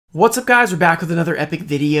What's up, guys? We're back with another epic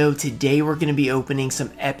video. Today we're going to be opening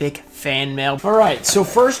some epic fan mail. Alright, so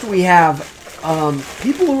first we have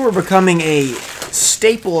people who are becoming a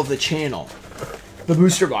staple of the channel. The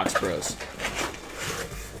Booster Box Bros.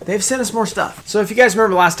 They've sent us more stuff. So if you guys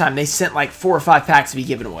remember last time, they sent like 4 or 5 packs to be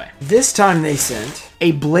given away. This time they sent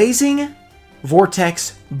a Blazing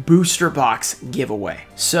Vortex Booster Box giveaway.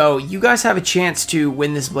 So you guys have a chance to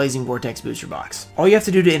win this Blazing Vortex Booster Box. All you have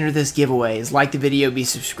to do to enter this giveaway is like the video, be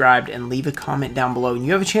subscribed, and leave a comment down below. And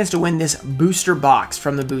you have a chance to win this booster box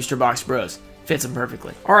from the Booster Box Bros. Fits them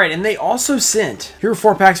perfectly. Alright, and they also sent, here are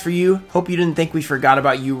 4 packs for you. Hope you didn't think we forgot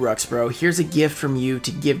about you, Rux Bro. Here's a gift from you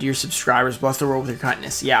to give to your subscribers. Bless the world with your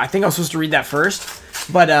kindness. Yeah, I think I was supposed to read that first,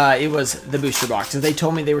 but it was the booster box. So they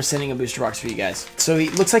told me they were sending a booster box for you guys. So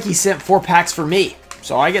it looks like he sent 4 packs for me.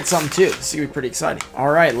 So I get something too. This is going to be pretty exciting.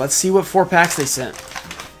 Alright, let's see what 4 packs they sent.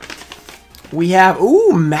 We have,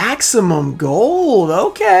 ooh, Maximum Gold.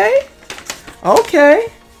 Okay. Okay.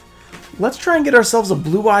 Let's try and get ourselves a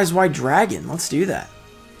Blue Eyes White Dragon. Let's do that.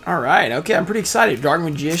 Alright, okay, I'm pretty excited. Dark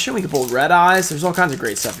Magician, we can pull Red Eyes. There's all kinds of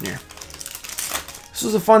great stuff in here. This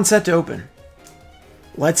was a fun set to open.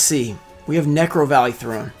 Let's see. We have Necro Valley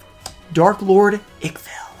Throne. Dark Lord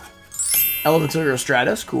Ickville. Elemental Hero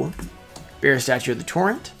Stratos, cool. Bear Statue of the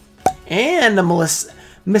Torrent. And a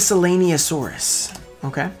Miscellaneousaurus.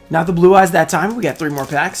 Okay. Not the Blue Eyes that time. We got 3 more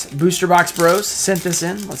packs. Booster Box Bros sent this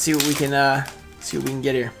in. Let's see what we can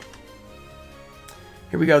get here.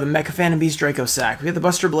 Here we go, the Mecha Phantom Beast Draco Sack. We got the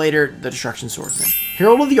Buster Blader, the Destruction Swordsman.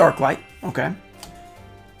 Herald of the Arclight, okay.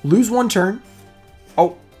 Lose 1 turn.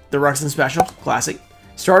 Oh, the Ruxin Special, classic.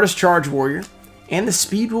 Stardust Charge Warrior. And the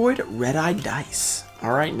Speedroid Red-Eyed Dice.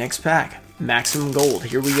 Alright, next pack. Maximum Gold,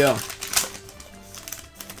 here we go.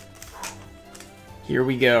 Here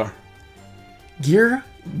we go. Gear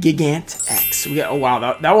Gigant X. We got, oh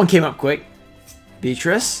wow, that one came up quick.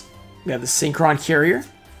 Beatrice. We got the Synchron Carrier.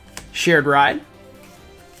 Shared Ride.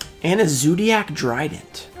 And a Zodiac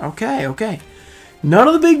Drident. Okay, okay. None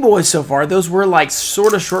of the big boys so far. Those were like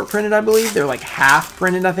sort of short printed, I believe. They're like half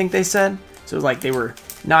printed, I think they said. So like they were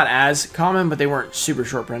not as common, but they weren't super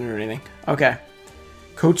short printed or anything. Okay.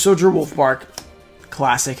 Coach Soldier Wolfbark.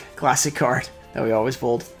 Classic card that we always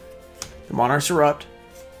pulled. The Monarchs Erupt.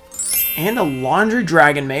 And a Laundry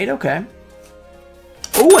Dragon Maid. Okay.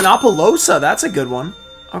 Oh, an Apollosa. That's a good one.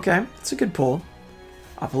 Okay, that's a good pull.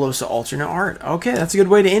 Apollosa alternate art. Okay, that's a good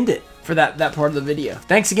way to end it for that part of the video.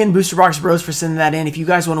 Thanks again, Booster Box Bros, for sending that in. If you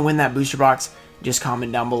guys want to win that booster box, just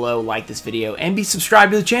comment down below, like this video, and be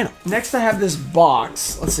subscribed to the channel. Next, I have this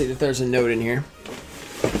box. Let's see if there's a note in here.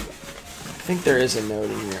 I think there is a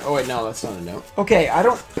note in here. Oh, wait, no, that's not a note. Okay,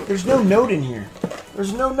 there's no note in here.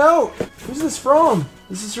 There's no note. Who's this from?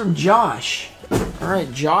 This is from Josh. All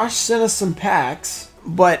right, Josh sent us some packs,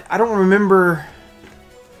 but I don't remember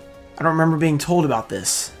being told about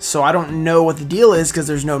this, so I don't know what the deal is because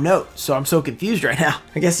there's no note. So I'm so confused right now.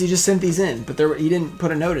 I guess he just sent these in, but he didn't put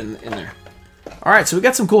a note in there. All right, so we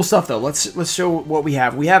got some cool stuff though. Let's show what we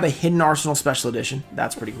have. We have a Hidden Arsenal Special Edition.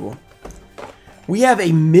 That's pretty cool. We have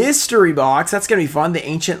a mystery box. That's gonna be fun. The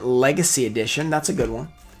Ancient Legacy Edition. That's a good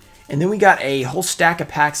one. And then we got a whole stack of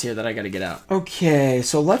packs here that I gotta get out. Okay,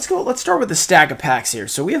 so let's start with the stack of packs here.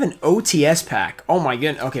 So we have an OTS pack. Oh my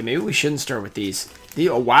goodness. Okay, maybe we shouldn't start with these.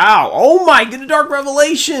 Oh, wow. Oh my goodness, Dark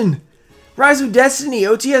Revelation. Rise of Destiny,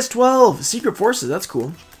 OTS 12. Secret Forces, that's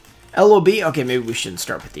cool. LOB, okay, maybe we shouldn't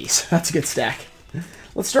start with these. That's a good stack.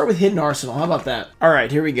 Let's start with Hidden Arsenal. How about that? All right,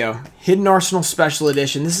 here we go. Hidden Arsenal Special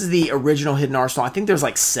Edition. This is the original Hidden Arsenal. I think there's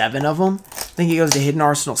like 7 of them. I think it goes to Hidden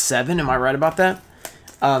Arsenal 7. Am I right about that?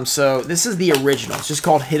 So this is the original. It's just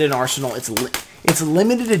called Hidden Arsenal. It's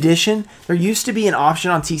limited edition. There used to be an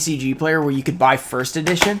option on TCG Player where you could buy first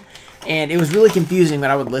edition. And it was really confusing when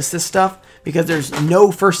I would list this stuff because there's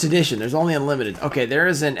no first edition. There's only unlimited. Okay, there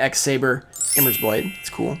is an X-Saber Ember's Blade. It's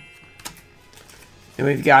cool. And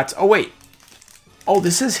we've got... Oh, wait. Oh,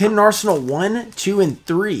 this is Hidden Arsenal 1, 2, and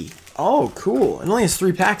 3. Oh, cool. It only has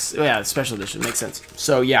 3 packs. Oh, yeah, special edition. Makes sense.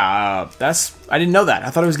 So, yeah, I didn't know that. I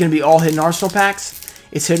thought it was going to be all Hidden Arsenal packs.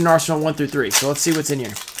 It's Hidden Arsenal 1 through 3. So, let's see what's in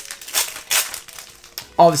here.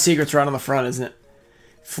 All the secrets right on the front, isn't it?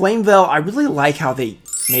 Flameveil, I really like how they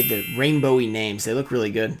made the rainbowy names. They look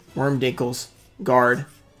really good. Wormdinkles, Guard,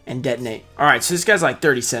 and Detonate. Alright, so this guy's like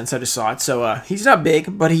 30 cents. I just saw it. So he's not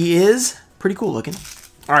big, but he is pretty cool looking.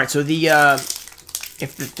 Alright, so if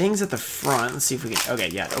the thing's at the front, let's see if we can... Okay,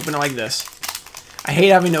 yeah, open it like this. I hate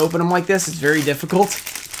having to open them like this. It's very difficult.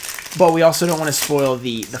 But we also don't want to spoil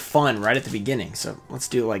the fun right at the beginning. So let's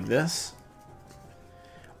do it like this.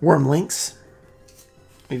 Wormlinks.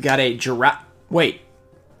 We've got a giraffe... Wait.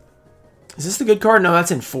 Is this the good card? No, that's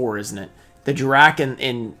in 4, isn't it? The Dirac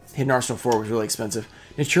in Hidden Arsenal 4 was really expensive.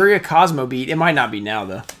 Naturia Cosmo Beat. It might not be now,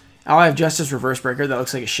 though. Ally of Justice Reverse Breaker. That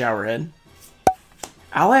looks like a shower head.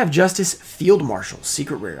 Ally of Justice Field Marshal.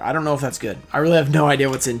 Secret Rare. I don't know if that's good. I really have no idea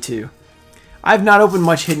what's in 2. I have not opened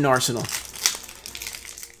much Hidden Arsenal.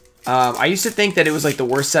 I used to think that it was like the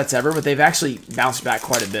worst sets ever, but they've actually bounced back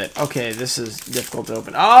quite a bit. Okay, this is difficult to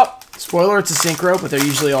open. Oh! Spoiler, it's a synchro, but they're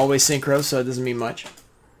usually always synchro, so it doesn't mean much.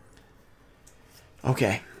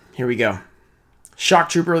 Okay, here we go. Shock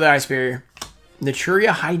Trooper with the Ice Barrier. Naturia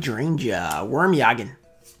Hydrangea. Worm Yagen.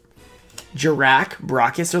 Dirac,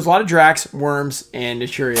 Brachus. There's a lot of Dracs, Worms, and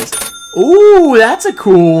Naturias. Ooh, that's a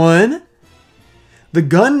cool one. The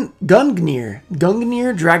Gungnir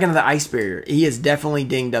Dragon of the Ice Barrier. He is definitely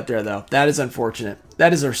dinged up there, though. That is unfortunate.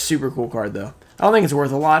 That is a super cool card, though. I don't think it's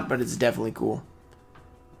worth a lot, but it's definitely cool.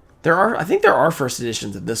 I think there are first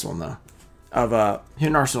editions of this one, though. Of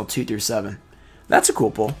Hidden Arsenal 2 through 7. That's a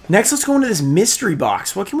cool pull. Next, let's go into this mystery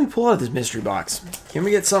box. What can we pull out of this mystery box? Can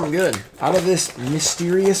we get something good out of this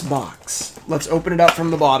mysterious box? Let's open it up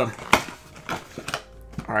from the bottom.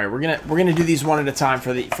 All right, we're gonna do these one at a time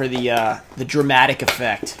for the dramatic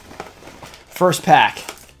effect. First pack.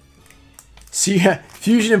 See,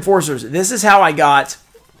 Fusion Enforcers. This is how I got.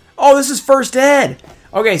 Oh, this is first ed.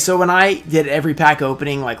 Okay, so when I did every pack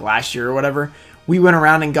opening like last year or whatever, we went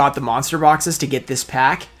around and got the monster boxes to get this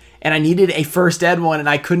pack. And I needed a first ed one, and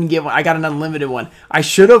I couldn't get one. I got an unlimited one. I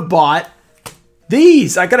should have bought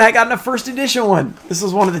these. I could have gotten a first edition one. This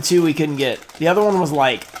was one of the 2 we couldn't get. The other one was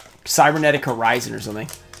like Cybernetic Horizon or something.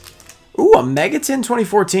 Ooh, a Megaton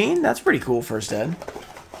 2014. That's pretty cool, first ed.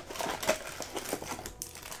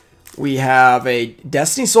 We have a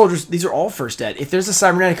Destiny Soldiers. These are all first ed. If there's a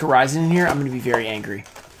Cybernetic Horizon in here, I'm going to be very angry.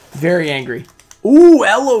 Very angry. Ooh,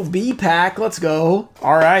 LOB pack. Let's go.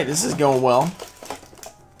 All right, this is going well.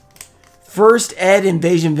 First Ed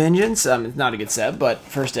Invasion Vengeance. It's not a good set, but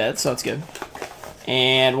first Ed, so it's good.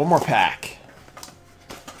 And one more pack.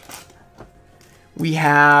 We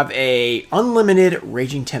have a Unlimited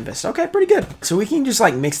Raging Tempest. Okay, pretty good. So we can just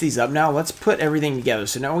like mix these up now. Let's put everything together.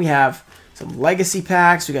 So now we have some Legacy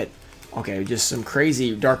packs. We got, okay, just some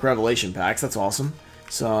crazy Dark Revelation packs. That's awesome.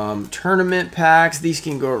 Some Tournament packs. These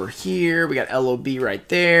can go over here. We got LOB right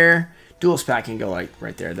there. Duelist pack can go like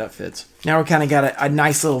right there. That fits. Now we kind of got a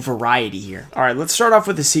nice little variety here. All right, let's start off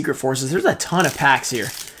with the Secret Forces. There's a ton of packs here.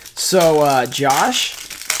 So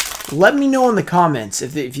Josh, let me know in the comments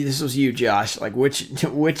if this was you, Josh. Like which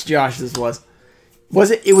Josh this was.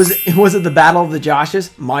 Was it the Battle of the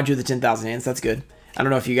Joshes? Module the 10,000 Hands. That's good. I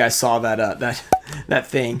don't know if you guys saw that that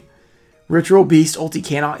thing. Ritual Beast Ulti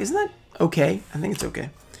Canon. Isn't that okay? I think it's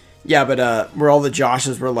okay. Yeah, but where all the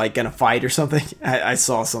Joshes were like gonna fight or something. I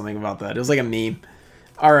saw something about that. It was like a meme.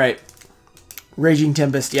 All right, Raging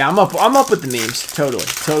Tempest. Yeah, I'm up with the memes.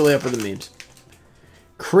 Totally up with the memes.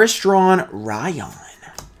 Crystron Ryan,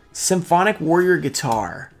 Symphonic Warrior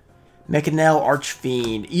Guitar, Mechanel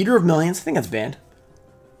Archfiend, Eater of Millions. I think that's banned.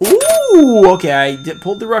 Ooh, okay. I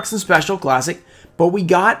pulled the Ruxin Special Classic, but we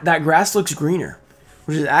got that Grass Looks Greener,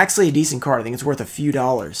 which is actually a decent card. I think it's worth a few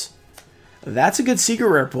dollars. That's a good secret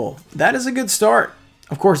rare pull. That is a good start.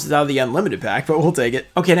 Of course, it's out of the unlimited pack, but we'll take it.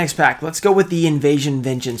 Okay, next pack. Let's go with the Invasion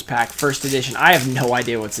Vengeance pack, first edition. I have no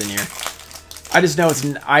idea what's in here. I just know it's...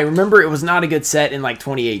 I remember it was not a good set in like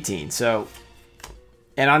 2018, so...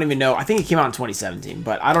 And I don't even know. I think it came out in 2017,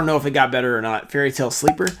 but I don't know if it got better or not. Fairy Tale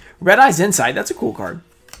Sleeper. Red Eyes Insight. That's a cool card.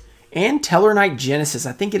 And Tellarknight Genesis.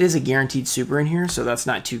 I think it is a guaranteed super in here, so that's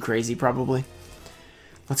not too crazy, probably.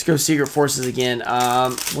 Let's go Secret Forces again.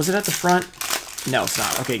 Was it at the front? No, it's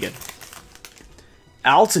not. Okay, good.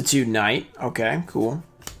 Altitude Knight. Okay, cool.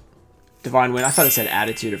 Divine Wind. I thought it said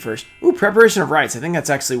Attitude at first. Ooh, Preparation of Rites. I think that's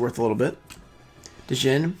actually worth a little bit.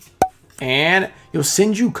 Dijin. And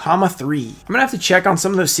Yosenju, 3. I'm going to have to check on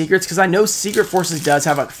some of those secrets because I know Secret Forces does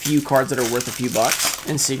have a few cards that are worth a few bucks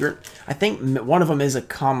in Secret. I think one of them is a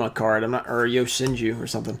comma card. I'm not, or Yosenju or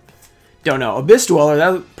something. Don't know. Abyss Dweller,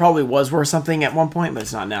 that probably was worth something at one point, but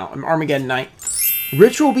it's not now. Armageddon Knight.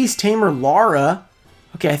 Ritual Beast Tamer Lara.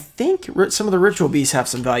 Okay, I think some of the Ritual Beasts have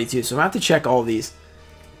some value too, so I'm going to have to check all of these.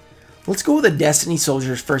 Let's go with the Destiny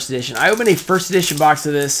Soldiers first edition. I opened a first edition box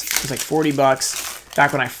of this. It was like 40 bucks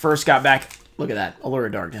back when I first got back. Look at that. Allure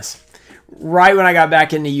of Darkness. Right when I got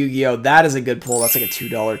back into Yu-Gi-Oh! That is a good pull. That's like a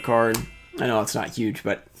 $2 card. I know it's not huge,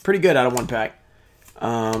 but pretty good out of one pack.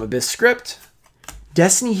 Abyss Script.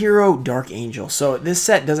 Destiny Hero Dark Angel. So this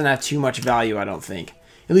set doesn't have too much value, I don't think.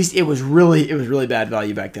 At least it was really bad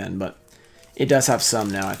value back then, but it does have some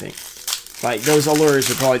now, I think. Like those allures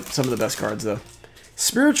are probably some of the best cards though.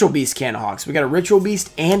 Spiritual Beast Cannahawk. So we got a Ritual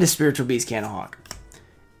Beast and a Spiritual Beast Cannahawk.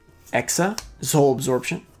 Exa, Soul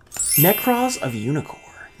Absorption. Necros of Unicorn.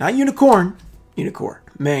 Not Unicorn. Unicorn.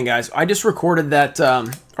 Man, guys, I just recorded that,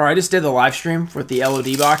 or I just did the live stream with the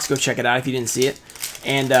LOD box. Go check it out if you didn't see it.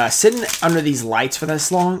 And sitting under these lights for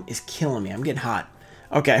this long is killing me. I'm getting hot.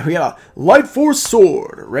 Okay, we got a Light Force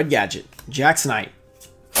Sword, Red Gadget, Jack's Knight.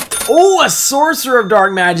 Oh, a Sorcerer of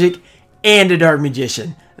Dark Magic and a Dark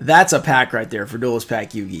Magician. That's a pack right there for Duelist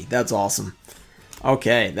Pack Yugi. That's awesome.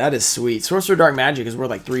 Okay, that is sweet. Sorcerer of Dark Magic is worth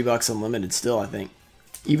like $3 unlimited still, I think.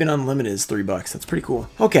 Even unlimited is $3. That's pretty cool.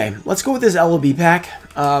 Okay, let's go with this LOB pack.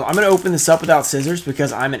 I'm going to open this up without scissors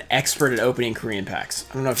because I'm an expert at opening Korean packs.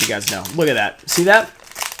 I don't know if you guys know. Look at that. See that?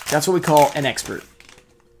 That's what we call an expert.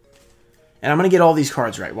 And I'm going to get all these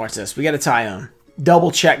cards right. Watch this. We got a Tyone.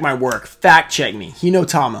 Double check my work. Fact check me.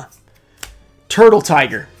 Hinotama. Turtle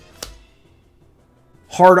Tiger.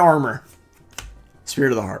 Hard Armor.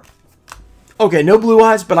 Spirit of the Heart. Okay, no blue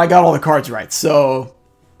eyes, but I got all the cards right. So,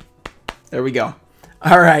 there we go.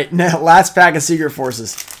 All right, now last pack of Secret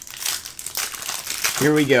Forces.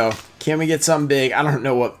 Here we go. Can we get something big? I don't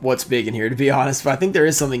know what's big in here, to be honest, but I think there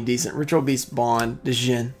is something decent. Ritual Beast Bond,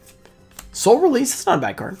 Dijin. Soul Release, that's not a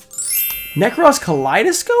bad card. Necros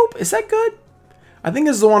Kaleidoscope, is that good? I think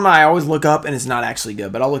this is the one I always look up, and it's not actually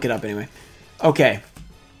good, but I'll look it up anyway. Okay,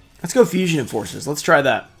 let's go Fusion of Forces. Let's try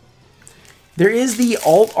that. There is the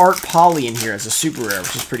Alt Art Poly in here as a super rare,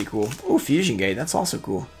 which is pretty cool. Oh, Fusion Gate, that's also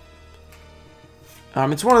cool.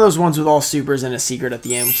 It's one of those ones with all supers and a secret at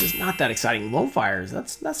the end, which is not that exciting. Lone Fires,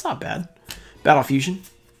 that's not bad. Battle Fusion.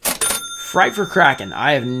 Fright for Kraken.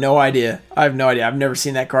 I have no idea. I've never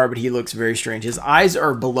seen that card, but he looks very strange. His eyes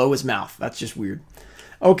are below his mouth. That's just weird.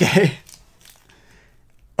 Okay.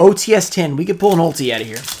 OTS 10. We could pull an ulti out of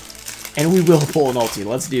here. And we will pull an ulti.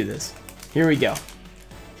 Let's do this. Here we go.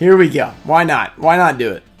 Here we go. Why not? Why not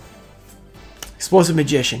do it? Explosive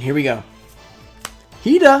Magician. Here we go.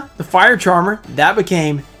 Hida, the Fire Charmer, that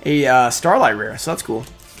became a Starlight Rare, so that's cool.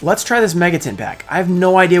 Let's try this Megaton pack. I have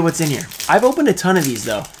no idea what's in here. I've opened a ton of these,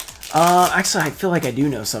 though. Actually, I feel like I do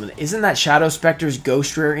know some of it. Isn't that Shadow Specter's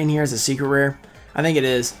Ghost Rare in here as a secret rare? I think it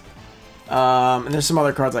is. And there's some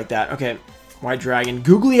other cards like that. Okay, White Dragon.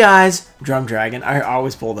 Googly Eyes, Drum Dragon. I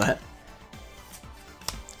always pull that.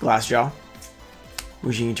 Glassjaw.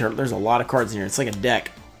 Mujingi Turtle. There's a lot of cards in here. It's like a deck.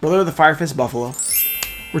 Brother of the Fire Fist Buffalo.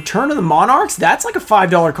 Return of the Monarchs? That's like a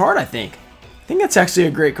 $5 card, I think. I think that's actually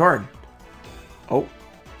a great card. Oh.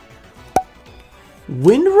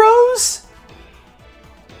 Windrose?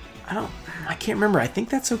 I can't remember. I think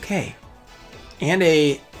that's okay. And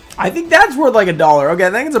I think that's worth like $1. Okay,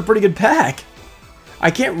 I think it's a pretty good pack. I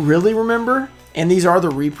can't really remember. And these are the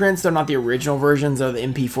reprints. They're not the original versions. They're the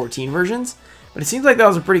MP14 versions. But it seems like that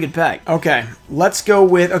was a pretty good pack. Okay, let's go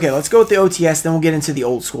with the OTS, then we'll get into the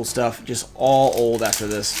old school stuff. Just all old after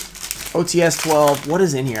this. OTS 12, what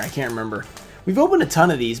is in here? I can't remember. We've opened a ton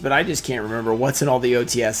of these, but I just can't remember what's in all the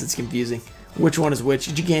OTS. It's confusing. Which one is which?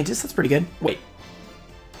 Gigantus, that's pretty good. Wait.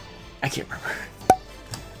 I can't remember.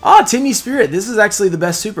 Ah, Timmy Spirit. This is actually the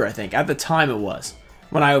best super, I think. At the time it was,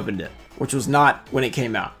 when I opened it. Which was not when it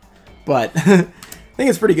came out. But, I think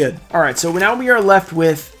it's pretty good. Alright, so now we are left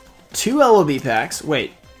with 2 LOB packs.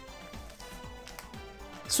 Wait.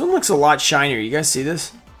 This one looks a lot shinier. You guys see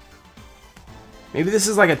this? Maybe this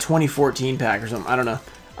is like a 2014 pack or something. I don't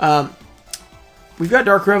know. We've got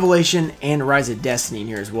Dark Revelation and Rise of Destiny in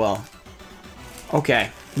here as well.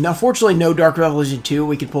 Okay. Now, fortunately, no Dark Revelation 2.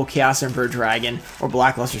 We could pull Chaos Emperor Dragon or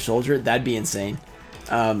Blackluster Soldier. That'd be insane.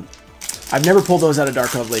 I've never pulled those out of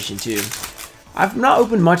Dark Revelation 2. I've not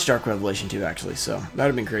opened much Dark Revelation 2, actually, so that would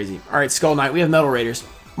have been crazy. Alright, Skull Knight. We have Metal Raiders.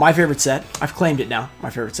 My favorite set. I've claimed it now. My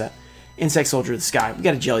favorite set. Insect Soldier of the Sky. We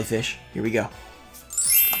got a Jellyfish. Here we go.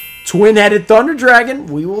 Twin-headed Thunder Dragon.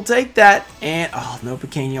 We will take that. And, oh, no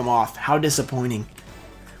Pequeño Moth. How disappointing.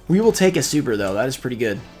 We will take a super, though. That is pretty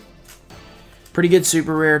good. Pretty good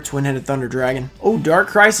super rare. Twin-headed Thunder Dragon. Oh, Dark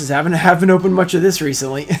Crisis. Haven't opened much of this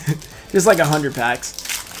recently. Just like 100 packs.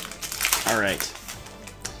 Alright.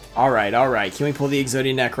 Alright. Can we pull the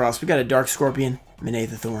Exodia Necros? We got a Dark Scorpion.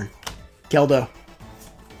 Minetha Thorn. Keldo.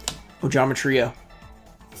 Ojama Trio.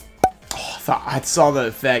 Oh, I saw the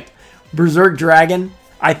effect. Berserk Dragon.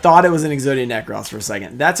 I thought it was an Exodia Necros for a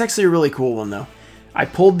second. That's actually a really cool one, though. I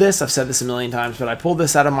pulled this. I've said this a million times, but I pulled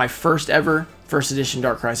this out of my first edition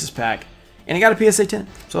Dark Crisis pack. And I got a PSA 10.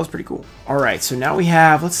 So that's pretty cool. Alright, so now we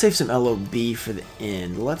have... Let's save some LOB for the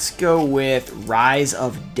end. Let's go with Rise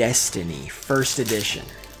of Destiny. First edition.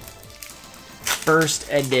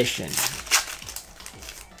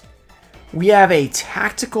 We have a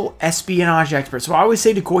Tactical Espionage Expert. So I always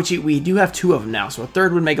say to Koichi, we do have 2 of them now. So a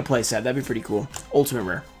third would make a playset. That'd be pretty cool. Ultimate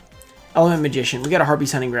Rare. Element Magician. We got a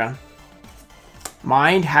Harpy's Hunting Ground.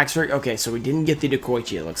 Mind, Haxork. Okay, so we didn't get the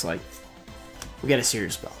Dekoichi, it looks like. We got a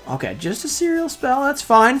cereal spell. Okay, just a cereal spell. That's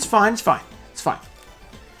fine. It's fine. It's fine. It's fine.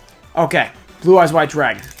 Okay, Blue Eyes White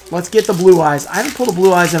Dragon. Let's get the Blue Eyes. I haven't pulled a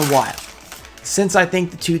Blue Eyes in a while. Since I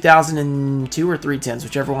think the 2002 or 310s,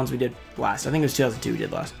 whichever ones we did last. I think it was 2002 we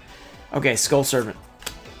did last. Okay, Skull Servant.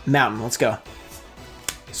 Mountain, let's go.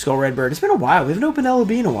 Skull Redbird. It's been a while. We haven't opened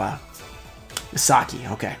LOB in a while. Misaki,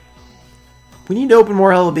 okay. We need to open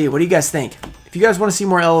more LOB. What do you guys think? If you guys want to see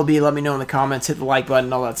more LOB, let me know in the comments. Hit the like button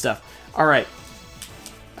and all that stuff. Alright.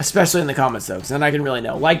 Especially in the comments, though, because then I can really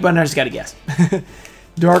know. Like button, I just got to guess.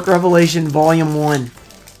 Dark Revelation Volume 1.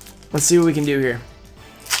 Let's see what we can do here.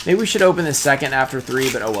 Maybe we should open this second after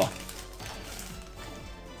 3, but oh well.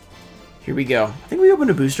 Here we go. I think we opened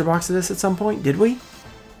a booster box of this at some point. Did we?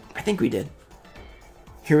 I think we did.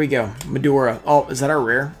 Here we go. Medora. Oh, is that our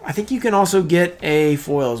rare? I think you can also get a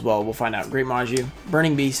foil as well. We'll find out. Great Maju.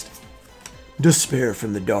 Burning Beast. Despair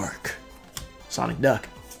from the Dark. Sonic Duck.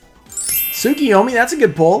 Tsukiyomi. That's a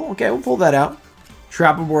good pull. Okay, we'll pull that out.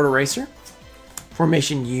 Trapple Board Eraser.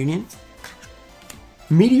 Formation Union.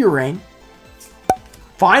 Meteor Rain.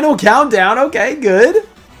 Final Countdown. Okay, good.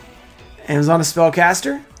 Amazon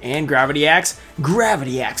Spellcaster. And Gravity Axe.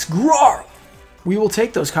 Gravity Axe. Grar! We will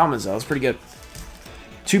take those commons, though. That's pretty good.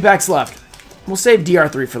 2 packs left. We'll save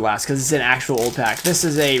DR3 for last because it's an actual old pack. This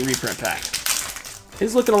is a reprint pack.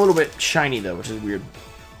 It's looking a little bit shiny, though, which is weird.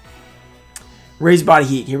 Raised Body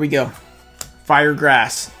Heat. Here we go. Fire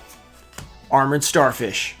Grass. Armored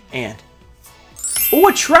Starfish. And... oh,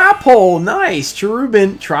 a Trap Hole! Nice!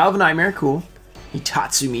 Cherubin. Trial of a Nightmare. Cool.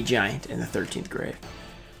 Hitatsumi Giant in the 13th grave.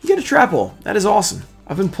 You get a Trap Hole. That is awesome.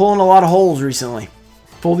 I've been pulling a lot of holes recently.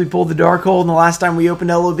 We pulled the Dark Hole in the last time we opened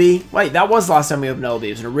LOB. Wait, that was the last time we opened LOB.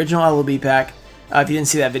 It was an original LOB pack. If you didn't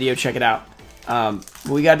see that video, check it out.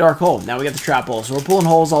 We got Dark Hole. Now we got the Trap Hole. So we're pulling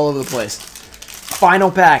holes all over the place.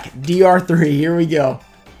 Final pack. DR3. Here we go.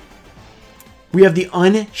 We have the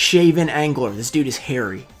Unshaven Angler. This dude is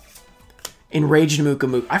hairy. Enraged Muka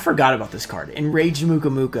Muka. I forgot about this card. Enraged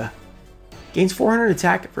Muka Muka. Gains 400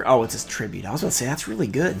 attack. Oh, it's a tribute. I was about to say, that's really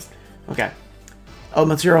good. Okay.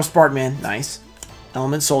 Element Zero Sparkman. Nice.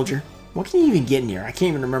 Element Soldier. What can you even get in here? I can't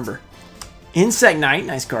even remember. Insect Knight.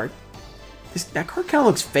 Nice card. That card kind of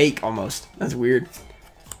looks fake almost. That's weird.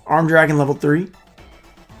 Armed Dragon level 3.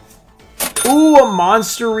 Ooh, a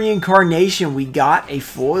Monster Reincarnation. We got a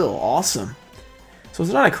foil. Awesome. So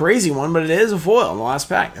it's not a crazy one, but it is a foil in the last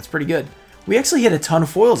pack. That's pretty good. We actually hit a ton of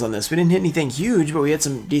foils on this. We didn't hit anything huge, but we had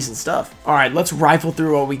some decent stuff. All right, let's rifle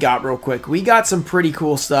through what we got real quick. We got some pretty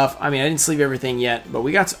cool stuff. I mean, I didn't sleeve everything yet, but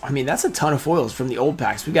we got, I mean, that's a ton of foils from the old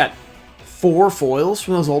packs. We got 4 foils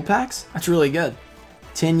from those old packs. That's really good.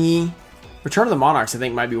 Tenyi. Return of the Monarchs, I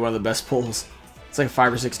think, might be one of the best pulls. It's like a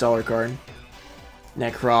 $5 or $6 card.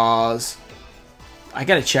 Necroz. I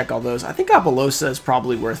gotta check all those. I think Apollosa is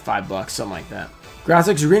probably worth $5, something like that.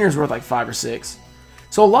 Graphics Greener's worth like 5 or 6.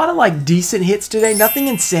 So a lot of like decent hits today. Nothing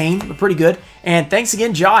insane, but pretty good. And thanks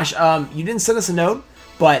again, Josh. You didn't send us a note,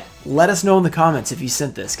 but let us know in the comments if you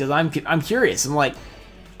sent this, because I'm curious. I'm like,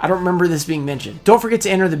 I don't remember this being mentioned. Don't forget to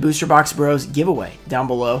enter the Booster Box Bros giveaway down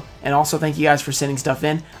below. And also thank you guys for sending stuff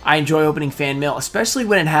in. I enjoy opening fan mail, especially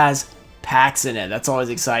when it has packs in it. That's always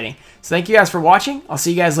exciting. So thank you guys for watching. I'll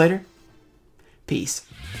see you guys later. Peace.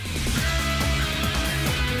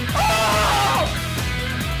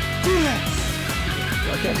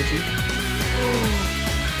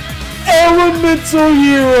 Elemental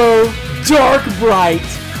Hero, Dark Bright.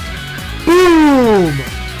 Boom!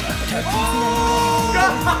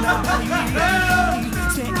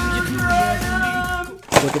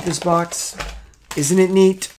 Look at this box. Isn't it neat?